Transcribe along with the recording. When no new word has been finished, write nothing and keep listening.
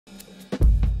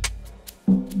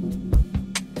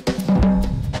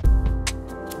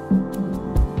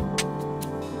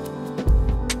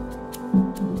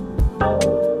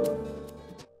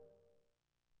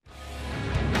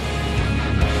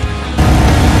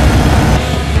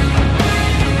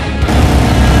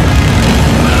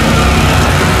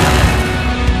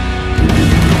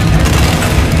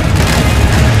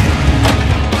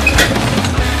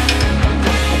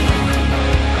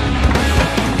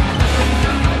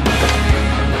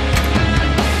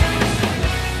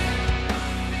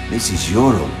This is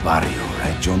your old barrio,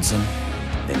 right, Johnson?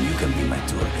 Then you can be my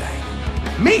tour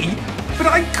guide. Me? But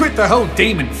I quit the whole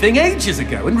demon thing ages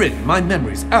ago, and really, my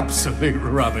memory's absolute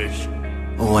rubbish.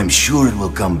 Oh, I'm sure it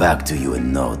will come back to you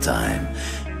in no time.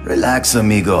 Relax,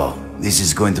 amigo. This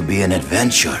is going to be an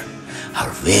adventure.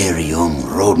 Our very own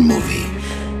road movie.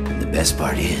 And the best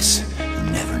part is, you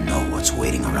never know what's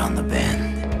waiting around the bend.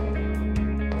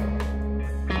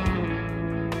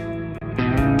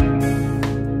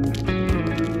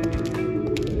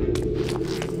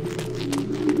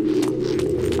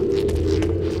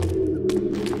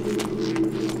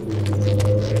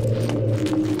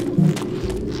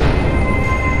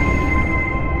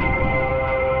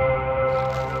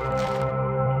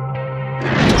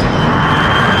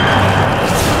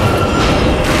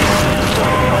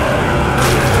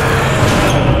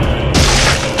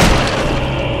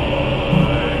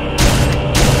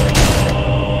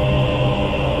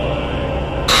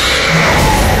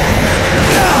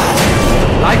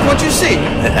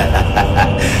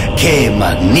 Que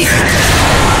magnifico!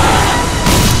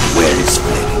 Where is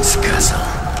Fleming's castle?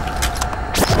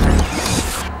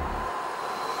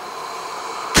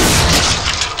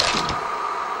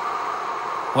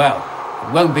 Well,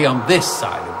 it won't be on this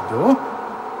side of the door.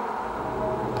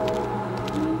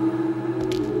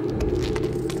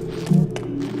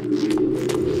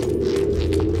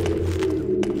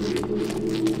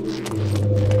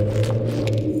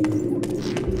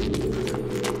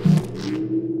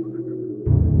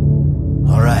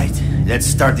 Let's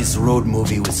start this road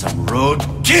movie with some road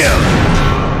kill!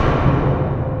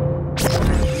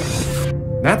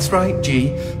 That's right,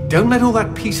 G. Don't let all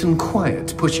that peace and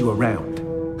quiet push you around.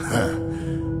 Huh.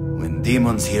 When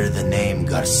demons hear the name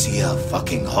Garcia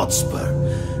fucking Hotspur,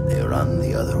 they run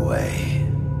the other way.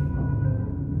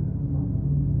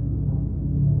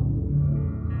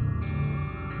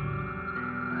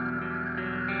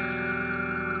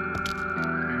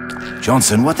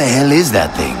 Johnson, what the hell is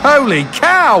that thing? Holy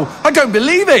cow! I don't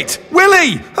believe it!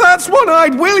 Willie! That's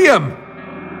One-Eyed William!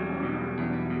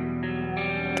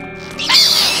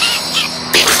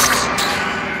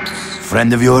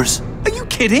 Friend of yours? Are you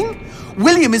kidding?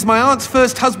 William is my aunt's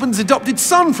first husband's adopted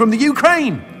son from the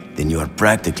Ukraine. Then you are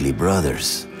practically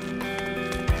brothers.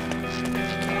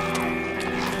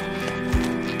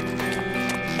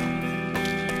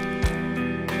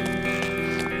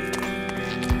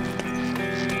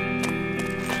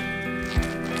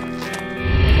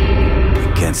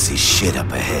 Can't see shit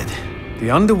up ahead.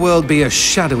 The underworld be a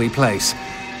shadowy place.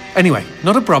 Anyway,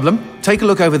 not a problem. Take a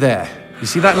look over there. You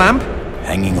see that lamp?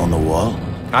 Hanging on the wall?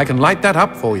 I can light that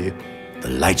up for you. The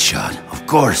light shot, of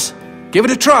course. Give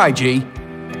it a try, G.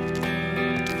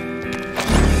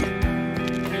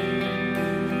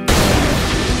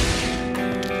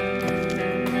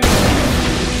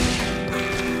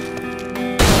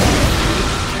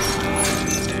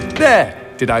 There!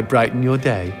 Did I brighten your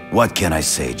day? What can I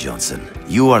say, Johnson?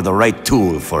 You are the right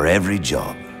tool for every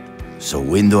job. So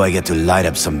when do I get to light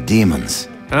up some demons?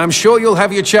 And I'm sure you'll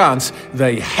have your chance.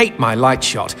 They hate my light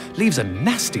shot. Leaves a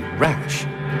nasty rash.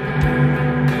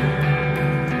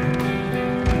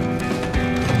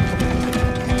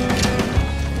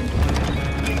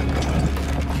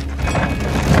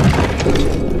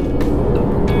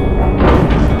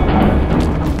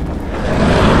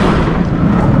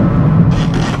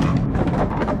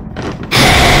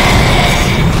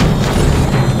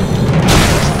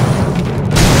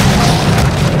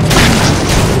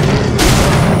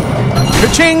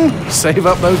 Ka-ching! Save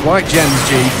up those white gems,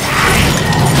 G.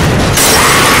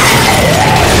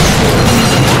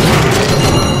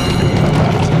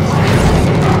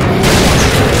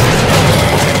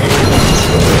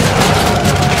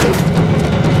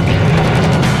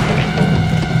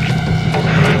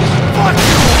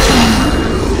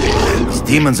 These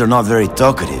demons are not very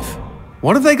talkative.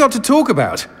 What have they got to talk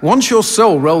about? Once your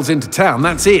soul rolls into town,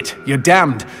 that's it. You're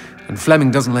damned. And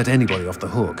Fleming doesn't let anybody off the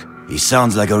hook. He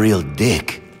sounds like a real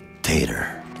dick,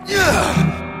 Tater.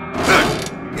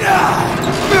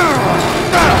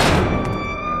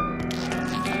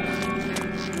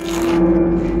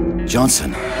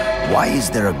 Johnson, why is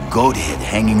there a goat head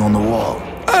hanging on the wall?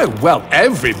 Oh, well,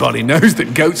 everybody knows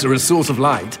that goats are a source of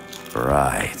light.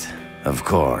 Right, of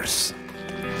course.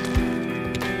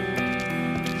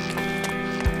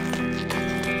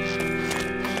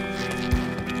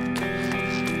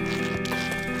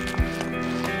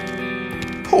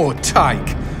 Poor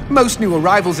Tyke. Most new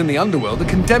arrivals in the underworld are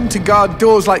condemned to guard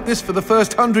doors like this for the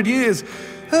first 100 years.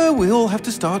 We all have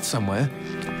to start somewhere.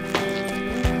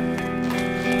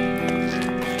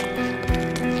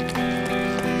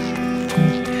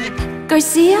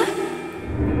 Garcia?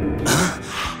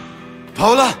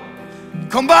 Paula?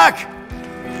 come back!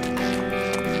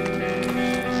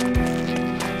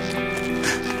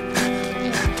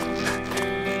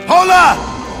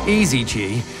 Hola! Easy,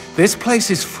 G. This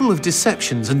place is full of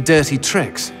deceptions and dirty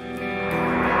tricks.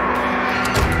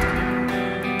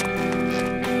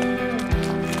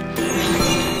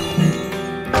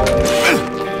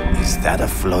 Is that a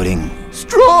floating...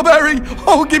 Strawberry!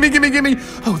 Oh, gimme, gimme, gimme!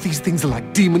 Oh, these things are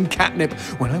like demon catnip.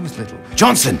 When I was little...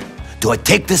 Johnson, do I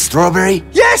take this strawberry?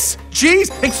 Yes!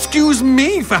 Jeez, excuse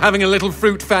me for having a little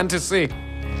fruit fantasy.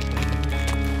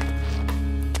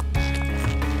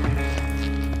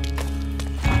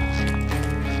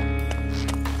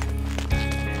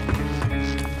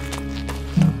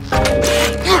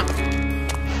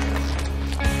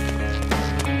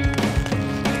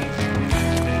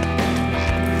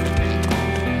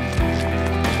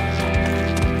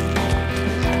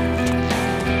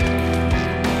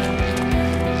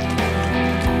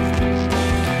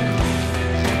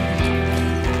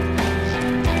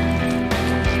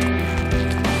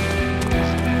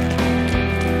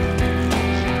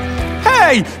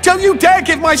 Hey, don't you dare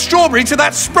give my strawberry to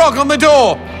that sprog on the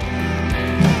door!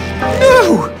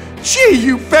 No! Gee,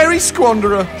 you berry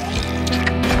squanderer!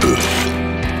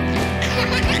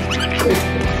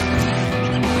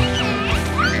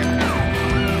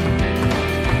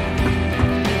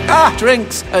 Ah,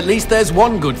 drinks. At least there's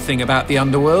one good thing about the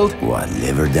underworld. What,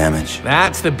 liver damage?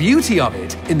 That's the beauty of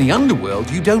it. In the underworld,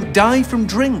 you don't die from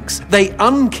drinks. They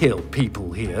unkill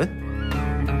people here.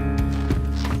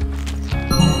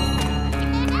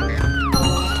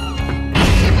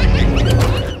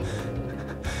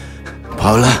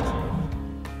 Paula?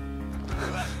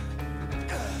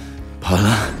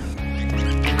 Paula?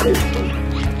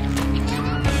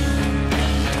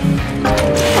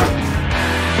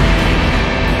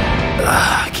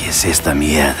 Ah, ¿qué es esta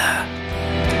mierda?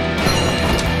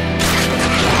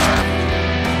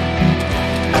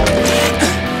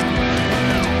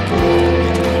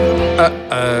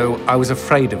 Uh-oh, I was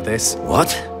afraid of this.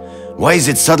 What? Why is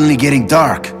it suddenly getting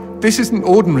dark? This isn't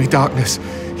ordinary darkness.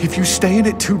 If you stay in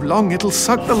it too long, it'll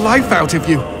suck the life out of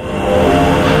you.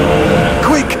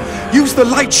 Quick! Use the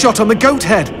light shot on the goat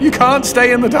head. You can't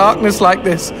stay in the darkness like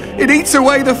this. It eats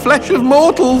away the flesh of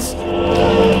mortals.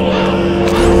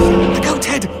 The goat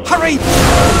head! Hurry!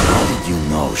 How did you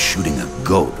know shooting a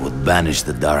goat would banish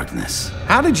the darkness?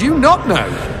 How did you not know?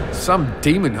 Some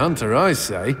demon hunter, I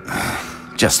say.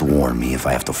 Just warn me if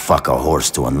I have to fuck a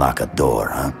horse to unlock a door,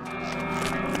 huh?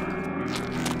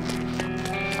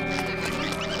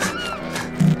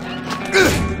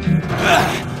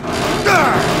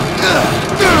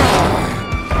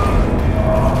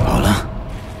 Paula?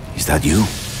 Is that you?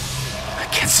 I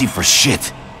can't see for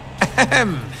shit.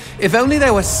 If only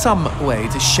there was some way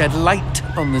to shed light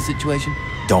on the situation.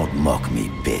 Don't mock me,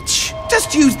 bitch.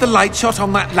 Just use the light shot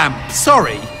on that lamp.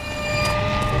 Sorry.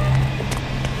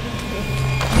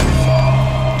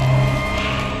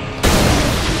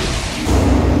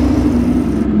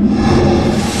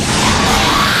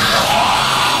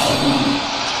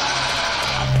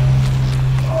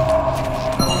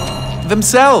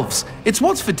 Themselves. It's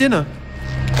what's for dinner.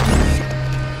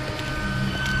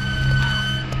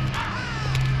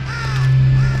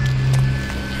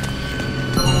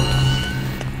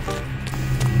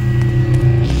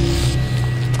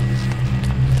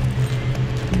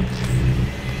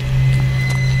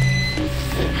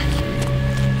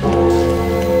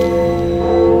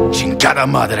 Chingada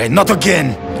madre, not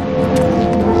again!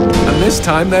 And this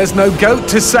time there's no goat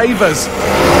to save us.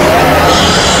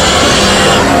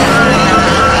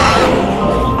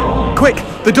 Quick,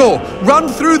 the door! Run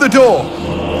through the door!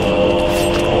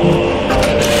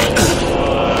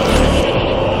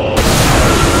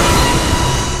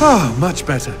 Oh, much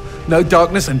better. No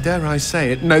darkness and, dare I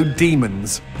say it, no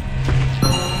demons.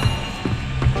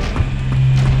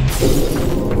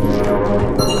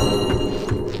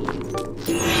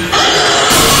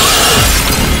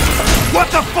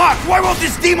 What the fuck? Why won't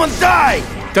this demon die?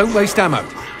 Don't waste ammo.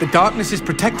 The darkness is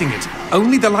protecting it.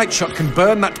 Only the light shot can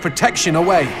burn that protection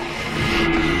away.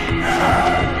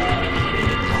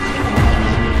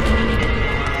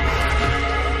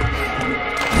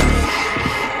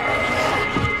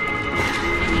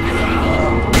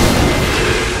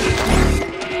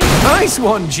 Nice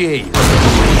one, G.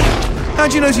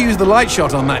 How'd you know to use the light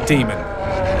shot on that demon?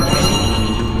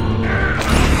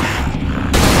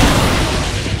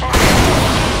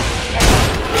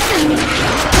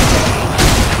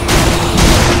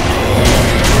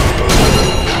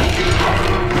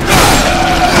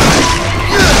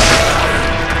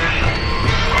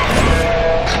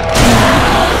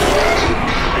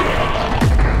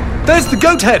 There's the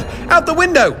goat head! Out the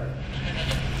window!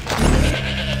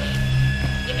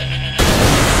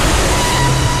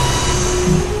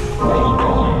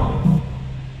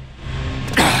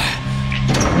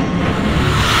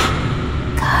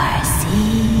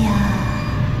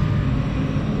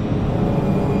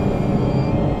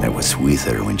 with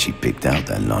her when she picked out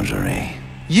that lingerie.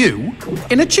 You?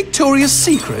 In a Chictoria's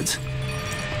secret?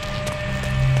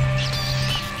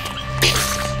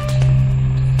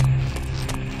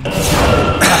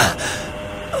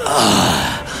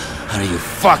 Are you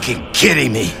fucking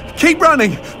kidding me? Keep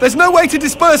running! There's no way to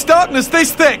disperse darkness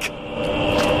this thick!